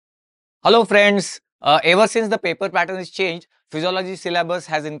Hello friends, ever since the paper pattern is changed, physiology syllabus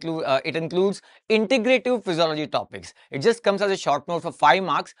has includes integrative physiology topics. It just comes as a short note for 5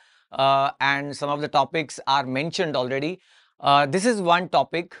 marks, and some of the topics are mentioned already. This is one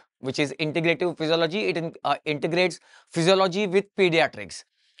topic which is integrative physiology. It integrates physiology with pediatrics.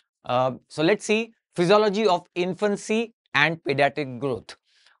 So let's see physiology of infancy and pediatric growth.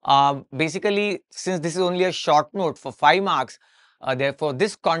 Basically, since this is only a short note for 5 marks, therefore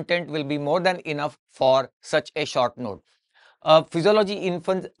this content will be more than enough for such a short note. Physiology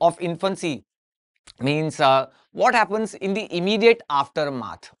of infancy means what happens in the immediate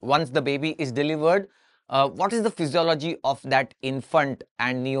aftermath once the baby is delivered. What is the physiology of that infant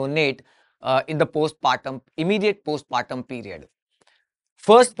and neonate in the immediate postpartum period?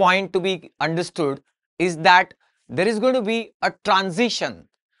 First point to be understood is that there is going to be a transition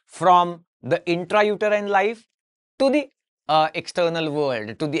from the intrauterine life to the external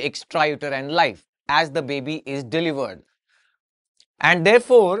world, to the extrauterine life as the baby is delivered. And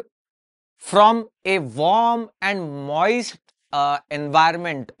therefore, from a warm and moist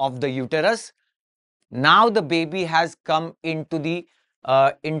environment of the uterus, now the baby has come into the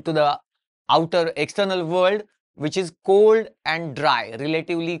outer external world, which is cold and dry,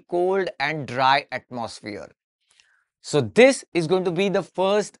 relatively cold and dry atmosphere. So this is going to be the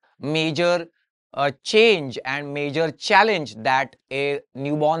first major change and major challenge that a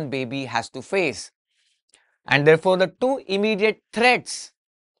newborn baby has to face. And therefore, the two immediate threats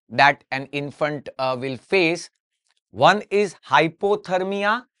that an infant will face, one is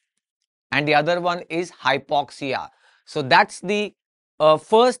hypothermia and the other one is hypoxia. So that's the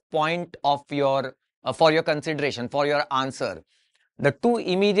first point of your for your consideration, for your answer. The two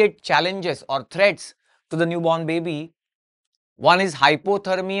immediate challenges or threats to the newborn baby, one is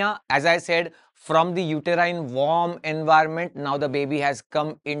hypothermia. As I said, from the uterine warm environment, now the baby has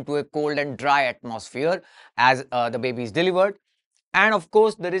come into a cold and dry atmosphere as the baby is delivered. And of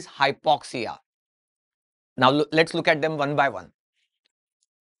course, there is hypoxia. Now let's look at them one by one.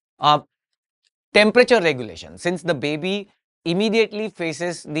 Uh, Temperature regulation. Since the baby immediately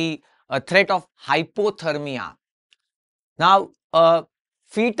faces the threat of hypothermia. Now,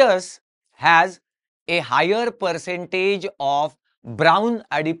 fetus has a higher percentage of brown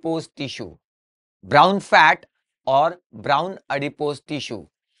adipose tissue, brown fat or brown adipose tissue.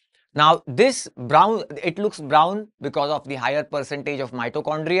 Now, this brown, it looks brown because of the higher percentage of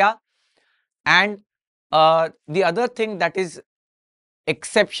mitochondria. And the other thing that is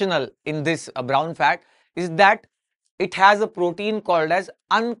exceptional in this brown fat is that it has a protein called as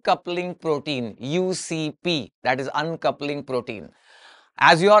uncoupling protein, UCP, that is uncoupling protein.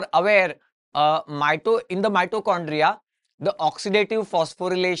 As you are aware, in the mitochondria, the oxidative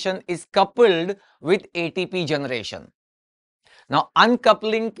phosphorylation is coupled with ATP generation. Now,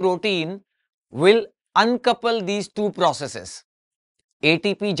 uncoupling protein will uncouple these two processes.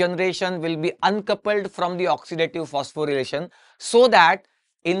 ATP generation will be uncoupled from the oxidative phosphorylation, so that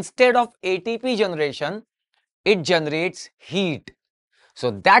instead of ATP generation, it generates heat.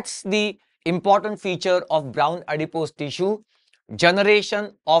 So that's the important feature of brown adipose tissue,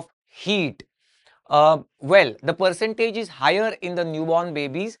 generation of heat. Well, the percentage is higher in the newborn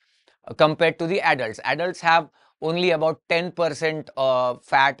babies compared to the adults. Adults have only about 10%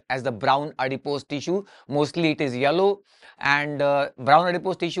 fat as the brown adipose tissue. Mostly it is yellow, and brown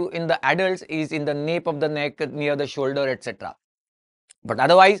adipose tissue in the adults is in the nape of the neck, near the shoulder, etc. But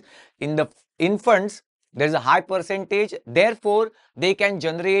otherwise, in the infants, there is a high percentage. Therefore, they can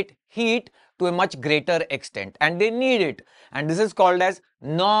generate heat to a much greater extent, and they need it. And this is called as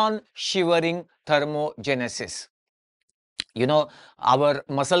non-shivering thermogenesis. You know, our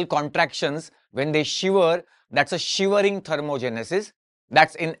muscle contractions, when they shiver, that's a shivering thermogenesis.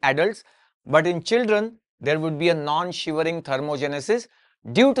 That's in adults. But in children, there would be a non-shivering thermogenesis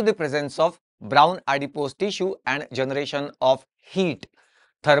due to the presence of brown adipose tissue and generation of heat,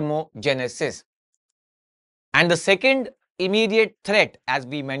 thermogenesis. And the second immediate threat, as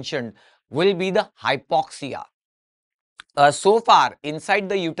we mentioned, will be the hypoxia. So far, inside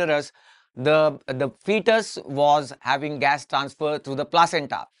the uterus, the fetus was having gas transfer through the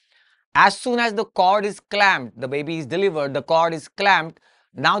placenta. As soon as the cord is clamped, the baby is delivered, the cord is clamped,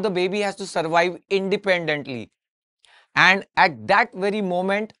 now the baby has to survive independently. And at that very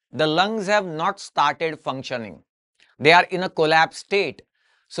moment, the lungs have not started functioning. They are in a collapse state.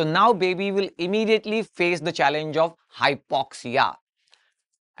 So now baby will immediately face the challenge of hypoxia.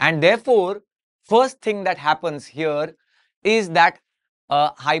 And therefore, first thing that happens here is that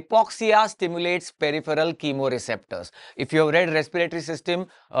hypoxia stimulates peripheral chemoreceptors. If you have read respiratory system,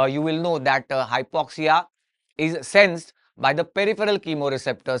 you will know that hypoxia is sensed by the peripheral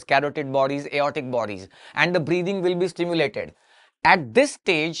chemoreceptors, carotid bodies, aortic bodies, and the breathing will be stimulated. At this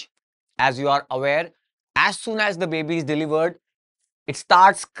stage, as you are aware, as soon as the baby is delivered, it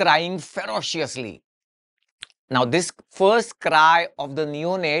starts crying ferociously. Now, this first cry of the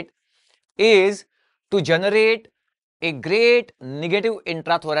neonate is to generate a great negative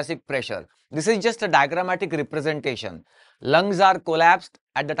intrathoracic pressure. This is just a diagrammatic representation. Lungs are collapsed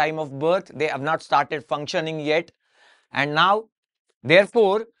at the time of birth. They have not started functioning yet. And now,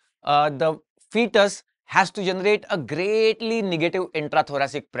 therefore, the fetus has to generate a greatly negative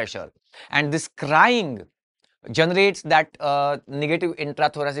intrathoracic pressure. And this crying generates that negative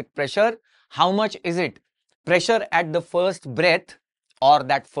intrathoracic pressure. How much is it? Pressure at the first breath or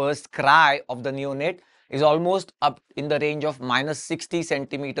that first cry of the neonate is almost up in the range of minus 60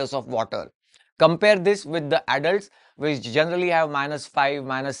 centimeters of water. Compare this with the adults, which generally have minus 5,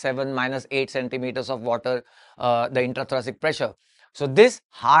 minus 7, minus 8 centimeters of water, the intrathoracic pressure. So this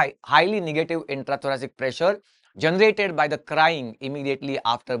highly negative intrathoracic pressure generated by the crying immediately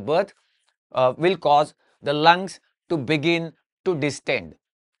after birth will cause the lungs to begin to distend.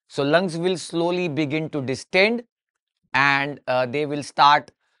 So lungs will slowly begin to distend, and they will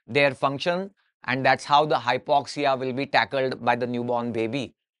start their function, and that's how the hypoxia will be tackled by the newborn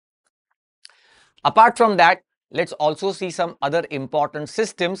baby. Apart from that, let's also see some other important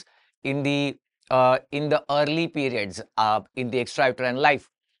systems in the early periods in the extrauterine life.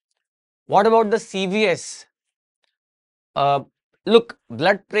 What about the CVS? Uh, Look,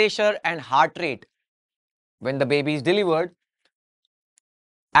 blood pressure and heart rate when the baby is delivered.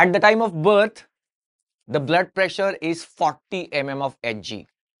 At the time of birth, the blood pressure is 40 mm of Hg.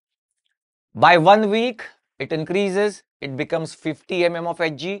 By 1 week, it increases, it becomes 50 mm of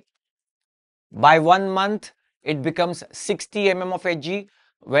Hg. By 1 month, it becomes 60 mm of Hg.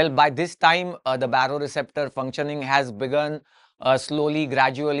 Well, by this time, the baroreceptor functioning has begun. Slowly,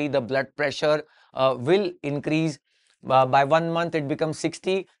 gradually, the blood pressure will increase. By 1 month, it becomes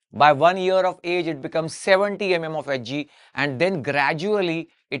 60. By 1 year of age, it becomes 70 mm of Hg, and then gradually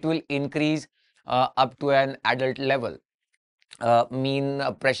it will increase up to an adult level. Mean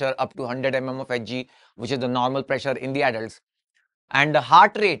pressure up to 100 mm of Hg, which is the normal pressure in the adults. And the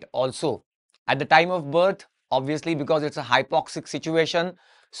heart rate also at the time of birth, obviously because it's a hypoxic situation.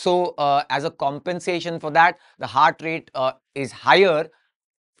 So as a compensation for that, the heart rate is higher,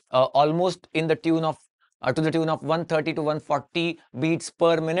 almost in the tune of to the tune of 130 to 140 beats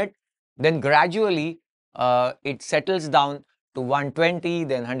per minute. Then gradually it settles down to 120,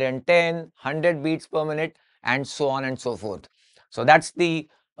 then 110, 100 beats per minute, and so on and so forth. So that's the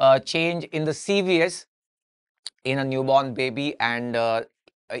change in the CVS in a newborn baby, and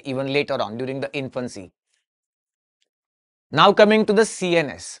even later on during the infancy. Now coming to the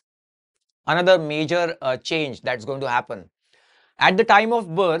CNS, another major change that's going to happen. At the time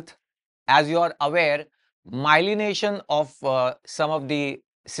of birth, as you are aware, myelination of some of the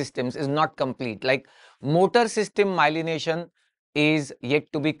systems is not complete. Like motor system myelination is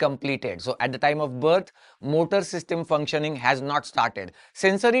yet to be completed. So at the time of birth, motor system functioning has not started.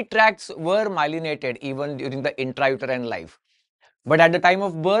 Sensory tracts were myelinated even during the intrauterine life. But at the time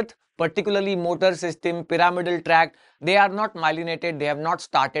of birth, particularly motor system, pyramidal tract, they are not myelinated, they have not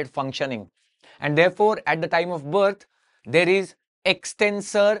started functioning. And therefore, at the time of birth, there is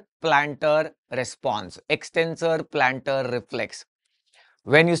extensor plantar response, extensor plantar reflex.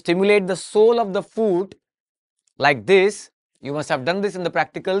 When you stimulate the sole of the foot like this, you must have done this in the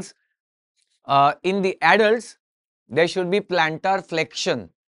practicals. In the adults, there should be plantar flexion,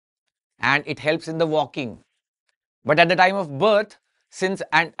 and it helps in the walking. But at the time of birth, since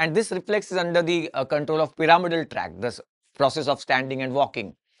and this reflex is under the control of pyramidal tract, this process of standing and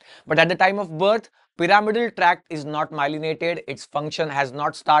walking. But at the time of birth, pyramidal tract is not myelinated, its function has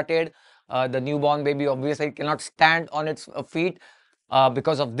not started. The newborn baby obviously cannot stand on its feet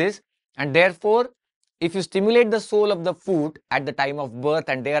because of this, and therefore, if you stimulate the sole of the foot at the time of birth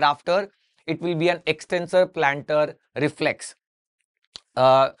and thereafter, it will be an extensor plantar reflex.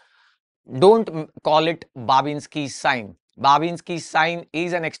 Uh, don't call it Babinski's sign. Babinski's sign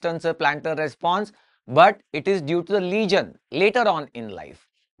is an extensor plantar response, but it is due to the lesion later on in life.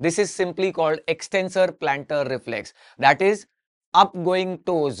 This is simply called extensor plantar reflex. That is upgoing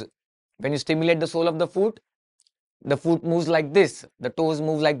toes. When you stimulate the sole of the foot moves like this, the toes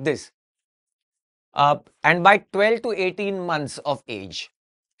move like this. And by 12 to 18 months of age,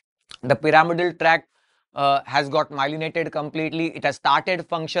 the pyramidal tract has got myelinated completely. It has started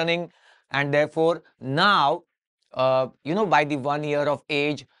functioning, and therefore now, by the 1 year of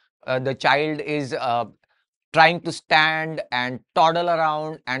age, the child is trying to stand and toddle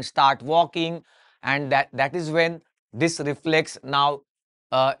around and start walking, and that is when this reflex now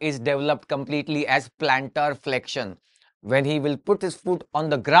is developed completely as plantar flexion. When he will put his foot on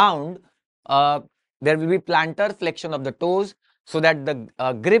the ground, uh, there will be plantar flexion of the toes so that the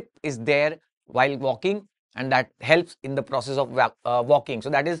grip is there while walking, and that helps in the process of walking. So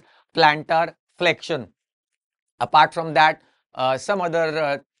that is plantar flexion. Apart from that, some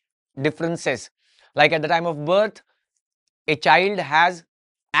other differences, like at the time of birth, a child has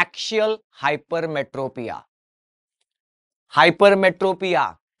axial hypermetropia.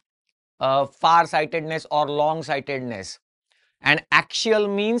 Hypermetropia, far-sightedness or long-sightedness. And axial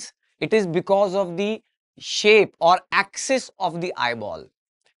means it is because of the shape or axis of the eyeball.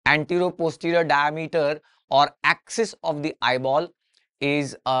 Antero-posterior diameter or axis of the eyeball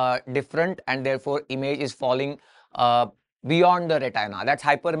is different, and therefore image is falling beyond the retina. That's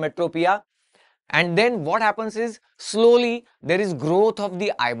hypermetropia. And then what happens is, slowly there is growth of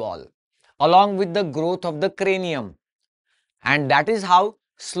the eyeball along with the growth of the cranium, and that is how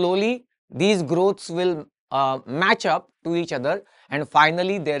slowly these growths will match up to each other, and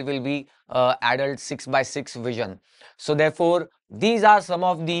finally there will be adult 6/6 vision. So therefore these are some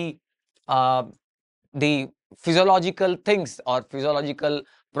of uh, the physiological things or physiological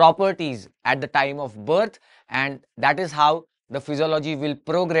properties at the time of birth, and that is how the physiology will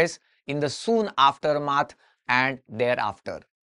progress in the soon aftermath and thereafter.